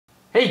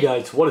Hey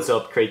guys, what is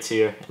up? Crates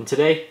here, and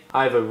today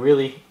I have a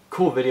really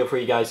cool video for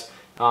you guys.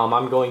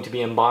 I'm going to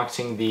be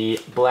unboxing the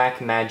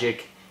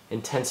Blackmagic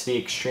Intensity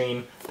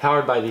Extreme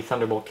powered by the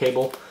Thunderbolt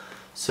cable.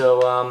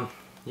 So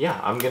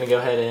yeah, I'm gonna go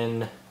ahead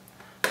and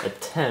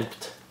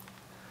attempt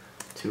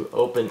to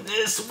open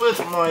this with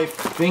my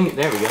finger.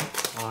 There we go.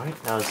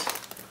 Alright, that was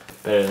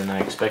better than I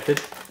expected.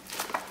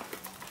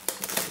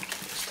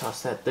 Just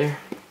toss that there.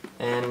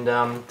 And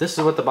this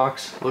is what the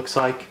box looks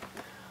like.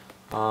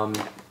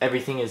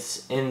 Everything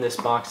is in this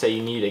box that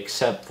you need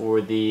except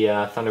for the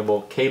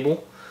Thunderbolt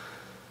cable.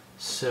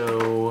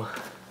 So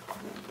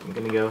I'm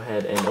going to go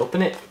ahead and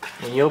open it.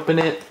 When you open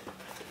it,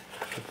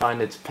 you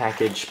find it's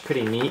packaged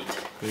pretty neat.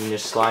 You can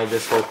just slide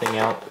this whole thing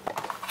out.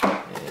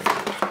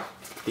 And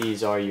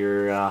these are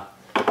your,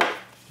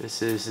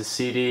 this is the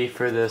CD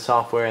for the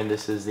software and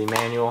this is the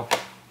manual.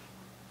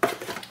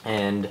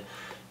 And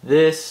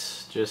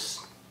this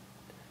just,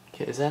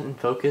 is that in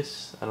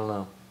focus? I don't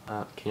know.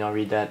 Can y'all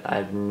read that? I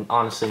have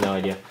honestly no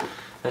idea.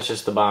 That's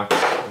just the box.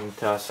 You can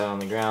toss that on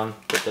the ground,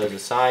 put those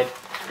aside.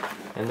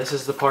 And this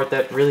is the part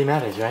that really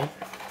matters, right?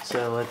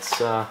 So let's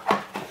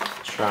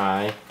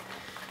try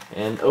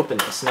and open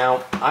this.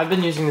 Now, I've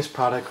been using this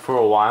product for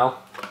a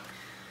while,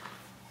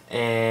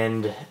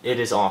 and it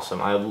is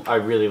awesome. I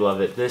really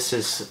love it. This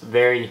is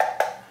very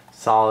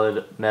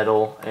solid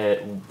metal.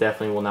 It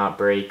definitely will not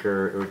break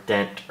or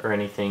dent or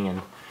anything.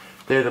 And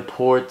they're the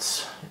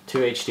ports, two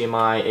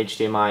HDMI,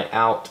 HDMI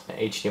out,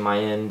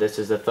 HDMI in. This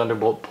is the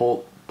Thunderbolt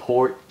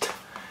port.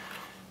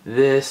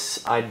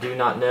 This, I do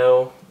not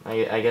know.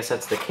 I guess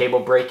that's the cable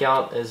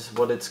breakout is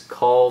what it's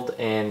called,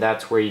 and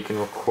that's where you can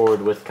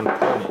record with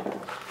component.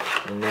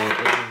 And then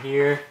in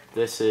here,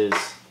 this is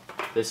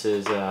there's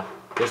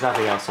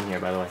nothing else in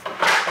here, by the way. So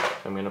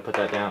I'm gonna put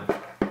that down.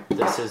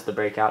 This is the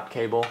breakout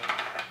cable.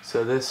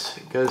 So this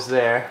goes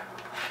there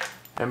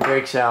and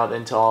breaks out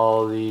into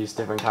all these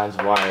different kinds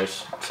of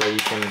wires, so you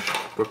can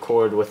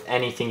record with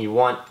anything you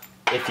want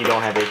if you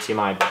don't have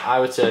HDMI, but I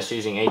would suggest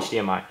using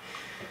HDMI.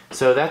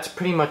 So that's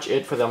pretty much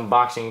it for the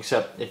unboxing,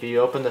 except if you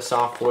open the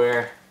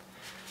software,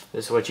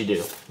 this is what you do.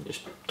 You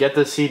just get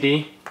the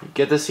CD,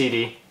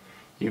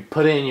 you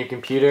put it in your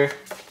computer,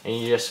 and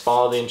you just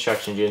follow the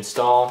instructions. You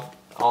install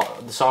all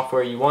the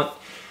software you want,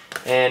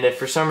 and if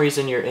for some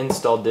reason your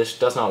install disk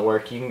does not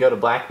work, you can go to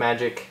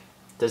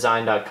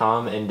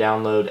blackmagicdesign.com and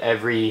download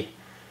every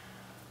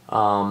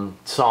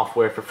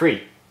software for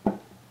free.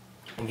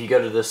 If you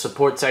go to the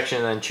support section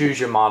and then choose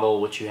your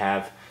model, which you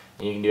have,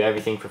 and you can do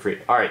everything for free.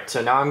 Alright,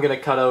 so now I'm going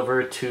to cut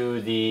over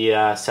to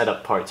the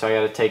setup part. So I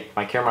got to take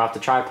my camera off the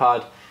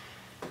tripod,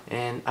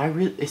 and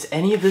is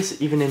any of this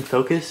even in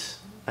focus?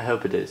 I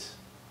hope it is.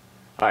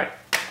 Alright,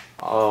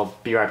 I'll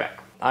be right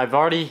back. I've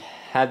already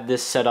had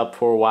this set up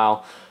for a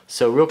while,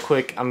 so real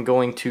quick I'm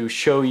going to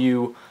show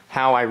you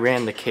how I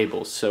ran the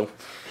cables. So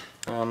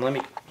there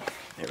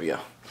we go.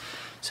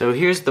 So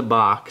here's the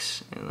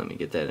box, and let me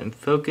get that in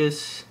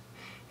focus.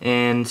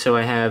 And so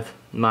I have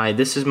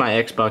this is my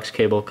Xbox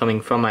cable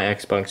coming from my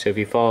Xbox. So if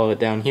you follow it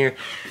down here,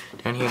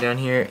 and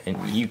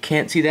you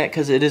can't see that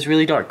because it is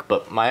really dark,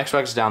 but my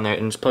Xbox is down there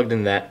and it's plugged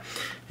into that.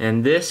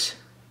 And this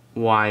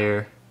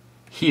wire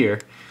here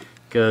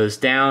goes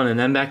down and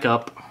then back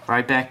up,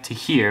 right back to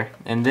here.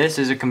 And this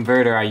is a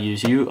converter I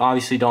use. You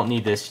obviously don't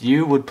need this.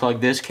 You would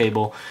plug this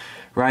cable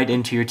right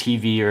into your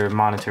TV or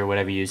monitor,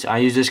 whatever you use. I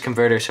use this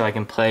converter so I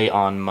can play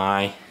on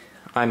my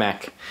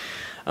iMac,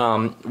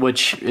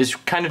 which is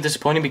kind of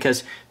disappointing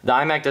because the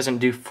iMac doesn't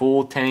do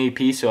full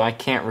 1080p, so I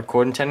can't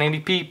record in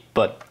 1080p,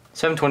 but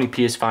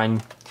 720p is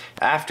fine.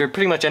 After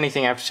pretty much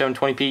anything after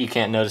 720p, you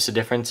can't notice a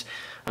difference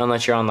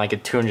unless you're on like a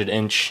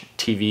 200-inch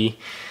TV.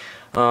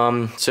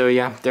 So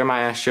yeah, they're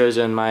my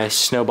Astros and my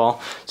Snowball.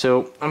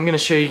 So I'm gonna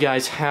show you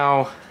guys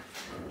how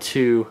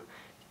to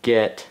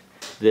get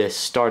this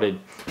started.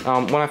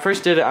 When I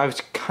first did it, I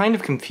was kind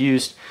of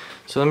confused,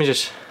 so let me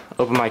just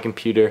open my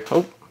computer.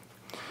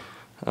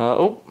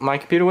 Oh, my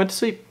computer went to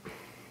sleep.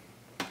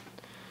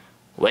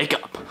 Wake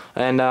up.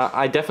 And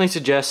I definitely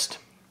suggest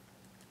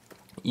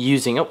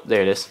using,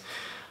 there it is.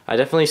 I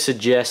definitely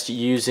suggest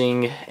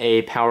using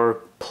a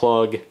power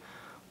plug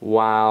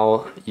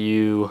while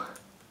you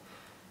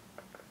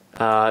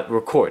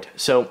record.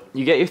 So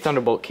you get your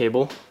Thunderbolt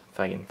cable, if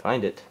I can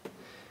find it.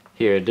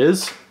 Here it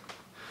is.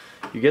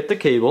 You get the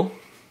cable,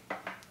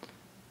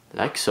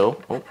 like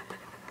so. Oh,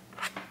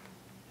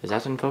 is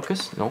that in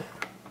focus? No.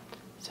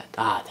 Is that,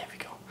 there we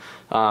go.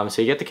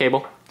 So you get the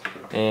cable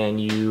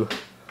and you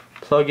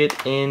plug it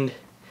in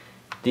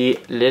the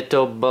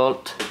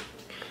little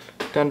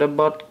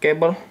Thunderbolt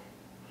cable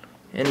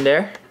in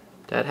there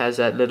that has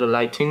that little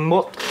lightning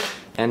bolt.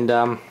 And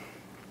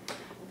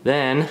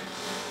then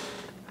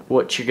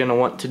what you're gonna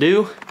want to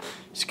do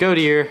is go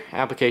to your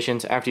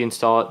applications after you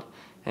install it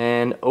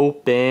and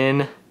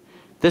open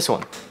this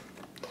one.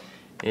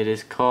 It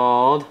is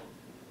called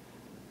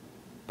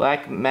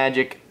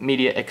Blackmagic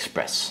Media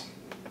Express.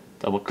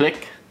 Double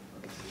click,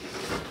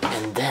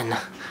 and then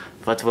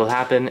what will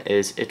happen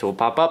is it will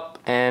pop up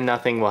and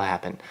nothing will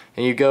happen.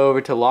 And you go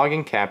over to log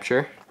and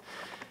capture,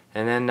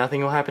 and then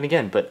nothing will happen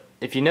again. But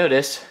if you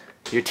notice,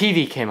 your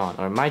TV came on,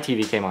 or my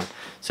TV came on.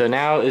 So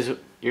now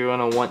you're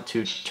gonna want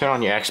to turn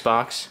on your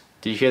Xbox.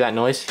 Did you hear that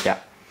noise? Yeah.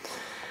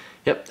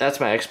 Yep, that's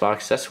my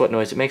Xbox. That's what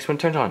noise it makes when it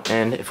turns on.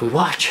 And if we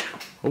watch,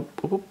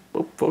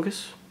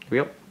 focus. Here we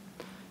go.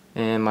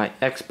 And my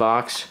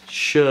Xbox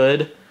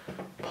should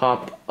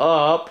pop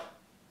up.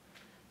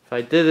 If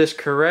I did this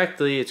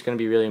correctly, it's gonna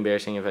be really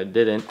embarrassing if I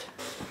didn't.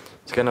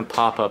 It's gonna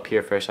pop up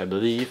here first, I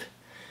believe.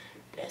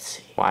 Let's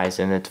see. Why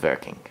isn't it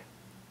working?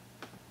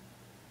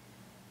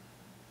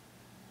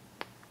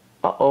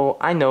 Uh-oh,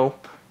 I know.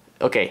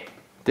 Okay,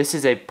 this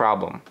is a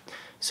problem.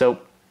 So,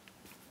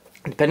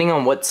 depending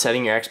on what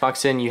setting your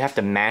Xbox in, you have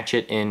to match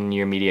it in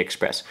your Media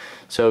Express.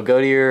 So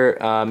go to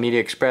your Media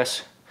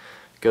Express,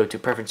 go to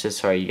Preferences.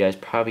 Sorry, you guys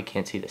probably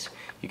can't see this.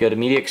 You go to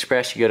Media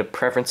Express, you go to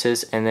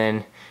Preferences, and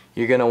then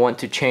you're gonna want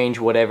to change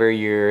whatever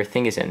your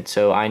thing is in.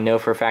 So I know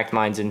for a fact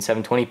mine's in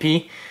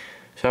 720p,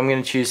 so I'm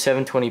gonna choose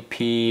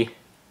 720p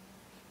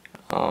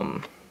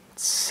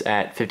it's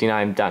at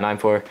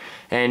 59.94,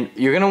 and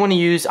you're gonna want to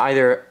use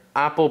either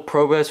Apple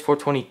ProRes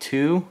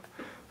 422.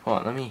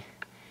 Hold on,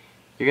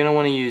 you're gonna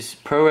want to use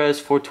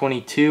ProRes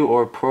 422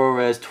 or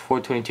ProRes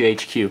 422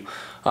 HQ.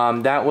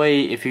 That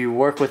way, if you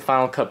work with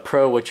Final Cut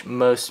Pro, which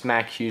most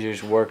Mac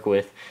users work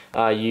with,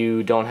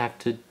 you don't have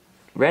to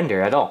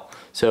render at all.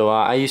 So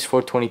I use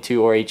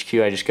 422 or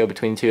HQ. I just go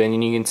between the two, and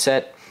then you can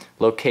set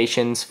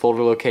locations,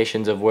 folder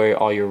locations of where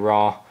all your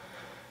raw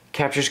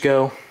captures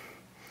go.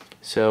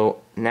 So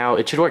now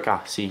it should work.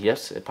 Ah, see,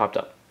 yes, it popped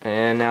up,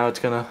 and now it's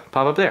gonna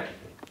pop up there.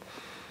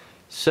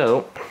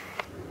 So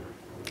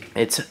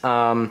it's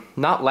not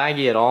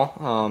laggy at all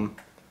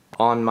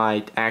on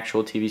my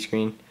actual TV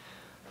screen,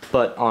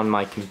 but on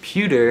my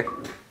computer,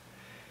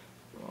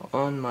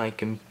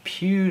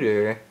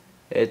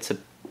 it's a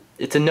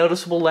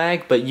noticeable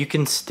lag, but you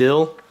can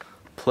still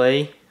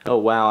play. Oh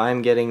wow,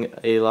 I'm getting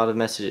a lot of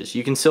messages.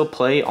 You can still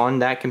play on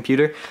that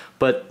computer,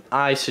 but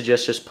I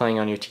suggest just playing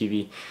on your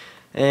TV.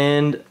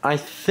 And I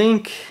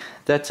think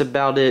that's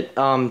about it.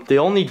 The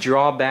only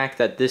drawback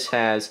that this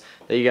has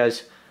that you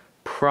guys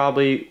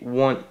probably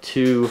want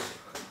to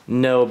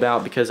know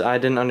about, because I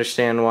didn't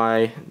understand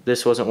why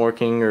this wasn't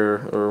working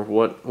or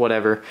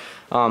whatever,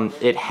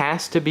 it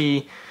has to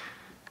be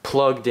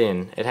plugged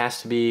in. It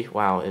has to be,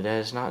 wow, it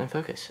is not in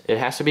focus. It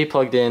has to be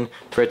plugged in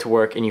for it to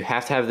work, and you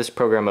have to have this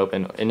program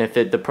open. And if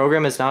the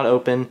program is not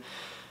open,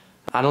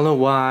 I don't know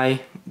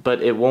why,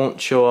 but it won't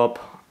show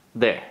up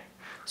there.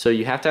 So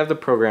you have to have the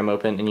program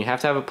open, and you have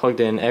to have it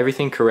plugged in,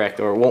 everything correct,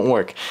 or it won't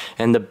work.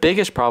 And the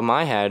biggest problem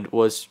I had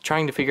was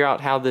trying to figure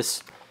out how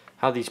these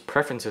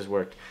preferences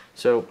worked.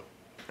 So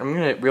I'm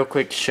gonna real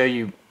quick show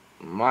you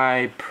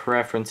my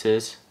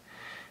preferences.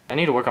 I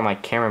need to work on my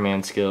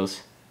cameraman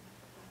skills.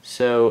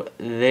 So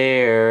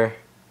there,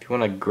 if you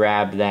want to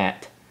grab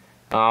that,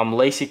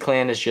 Lacy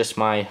Clan is just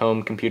my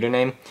home computer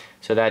name,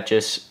 so that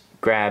just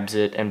grabs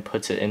it and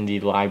puts it in the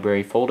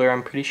library folder,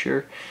 I'm pretty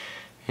sure.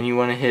 And you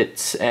want to hit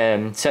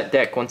set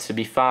deck wants to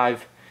be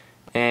 5,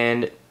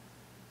 and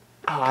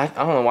I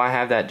don't know why I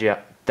have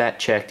that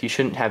checked. You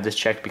shouldn't have this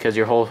checked because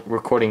your whole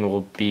recording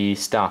will be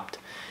stopped.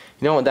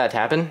 You don't want that to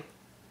happen.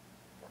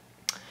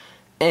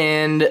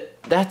 And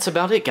that's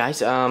about it,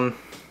 guys. I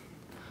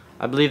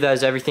believe that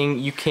is everything.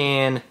 You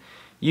can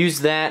use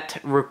that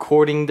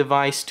recording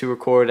device to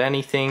record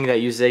anything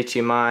that uses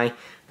HDMI,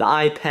 the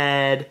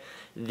iPad,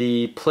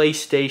 the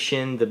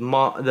PlayStation, the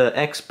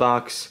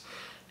Xbox,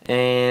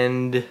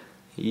 and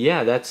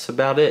yeah, that's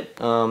about it.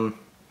 Alright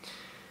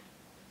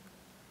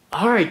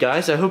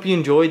guys, I hope you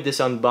enjoyed this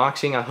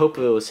unboxing. I hope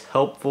it was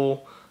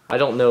helpful. I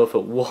don't know if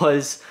it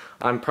was.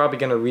 I'm probably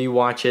going to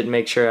rewatch it and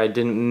make sure I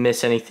didn't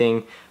miss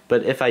anything.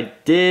 But if I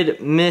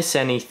did miss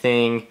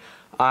anything,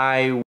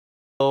 I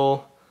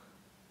will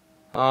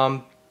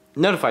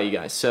notify you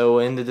guys. So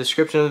in the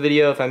description of the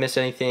video, if I missed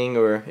anything,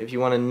 or if you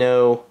want to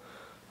know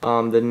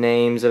the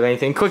names of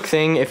anything, quick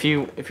thing, if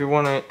you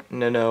want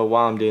to know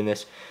while I'm doing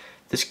this,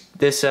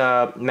 this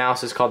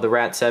mouse is called the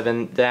Rat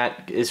 7.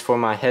 That is for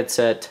my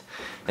headset.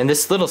 And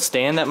this little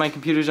stand that my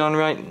computer's on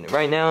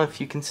right now,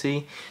 if you can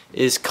see,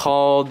 is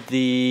called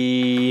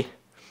the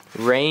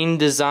Rain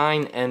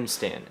Design M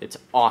stand. It's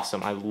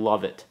awesome. I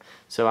love it.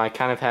 So I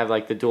kind of have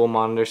like the dual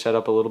monitor set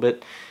up a little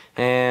bit.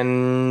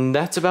 And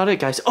that's about it,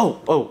 guys.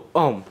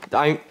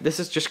 This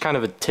is just kind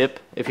of a tip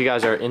if you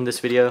guys are in this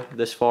video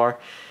this far.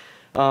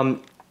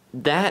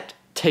 That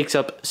takes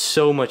up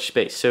so much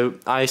space. So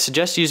I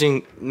suggest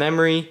using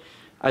memory.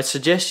 I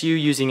suggest you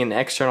using an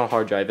external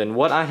hard drive. And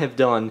what I have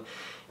done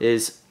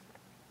is,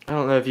 I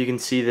don't know if you can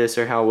see this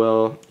or how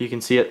well you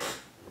can see it,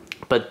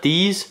 but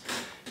these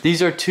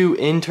are 2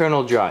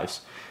 internal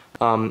drives.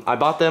 I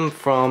bought them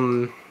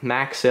from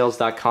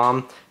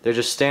MacSales.com. They're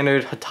just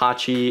standard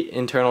Hitachi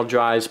internal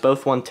drives,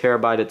 both 1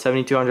 terabyte at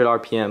 7200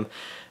 RPM.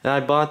 And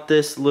I bought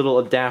this little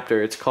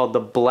adapter. It's called the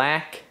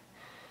Black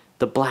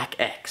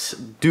X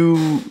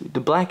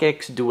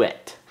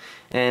Duet.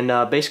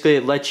 And basically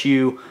it lets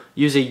you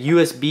use a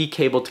USB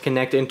cable to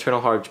connect internal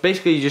hard drives.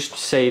 Basically you just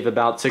save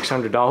about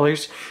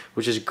 $600,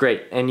 which is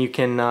great. And you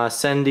can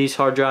send these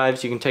hard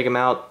drives, you can take them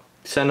out,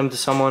 send them to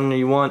someone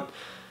you want,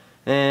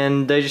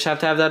 and they just have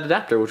to have that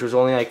adapter, which was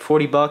only like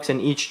 40 bucks,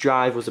 and each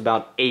drive was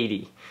about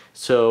 80.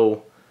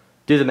 So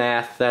do the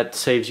math, that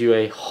saves you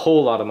a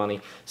whole lot of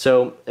money.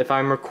 So if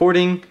I'm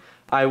recording,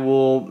 I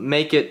will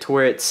make it to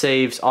where it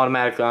saves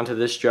automatically onto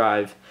this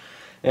drive,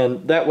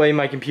 and that way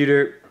my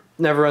computer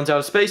never runs out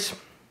of space.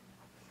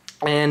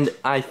 And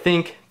I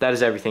think that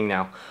is everything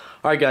now.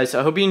 Alright guys,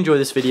 I hope you enjoyed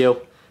this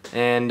video,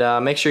 and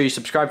make sure you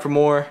subscribe for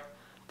more.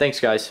 Thanks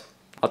guys,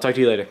 I'll talk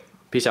to you later.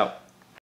 Peace out.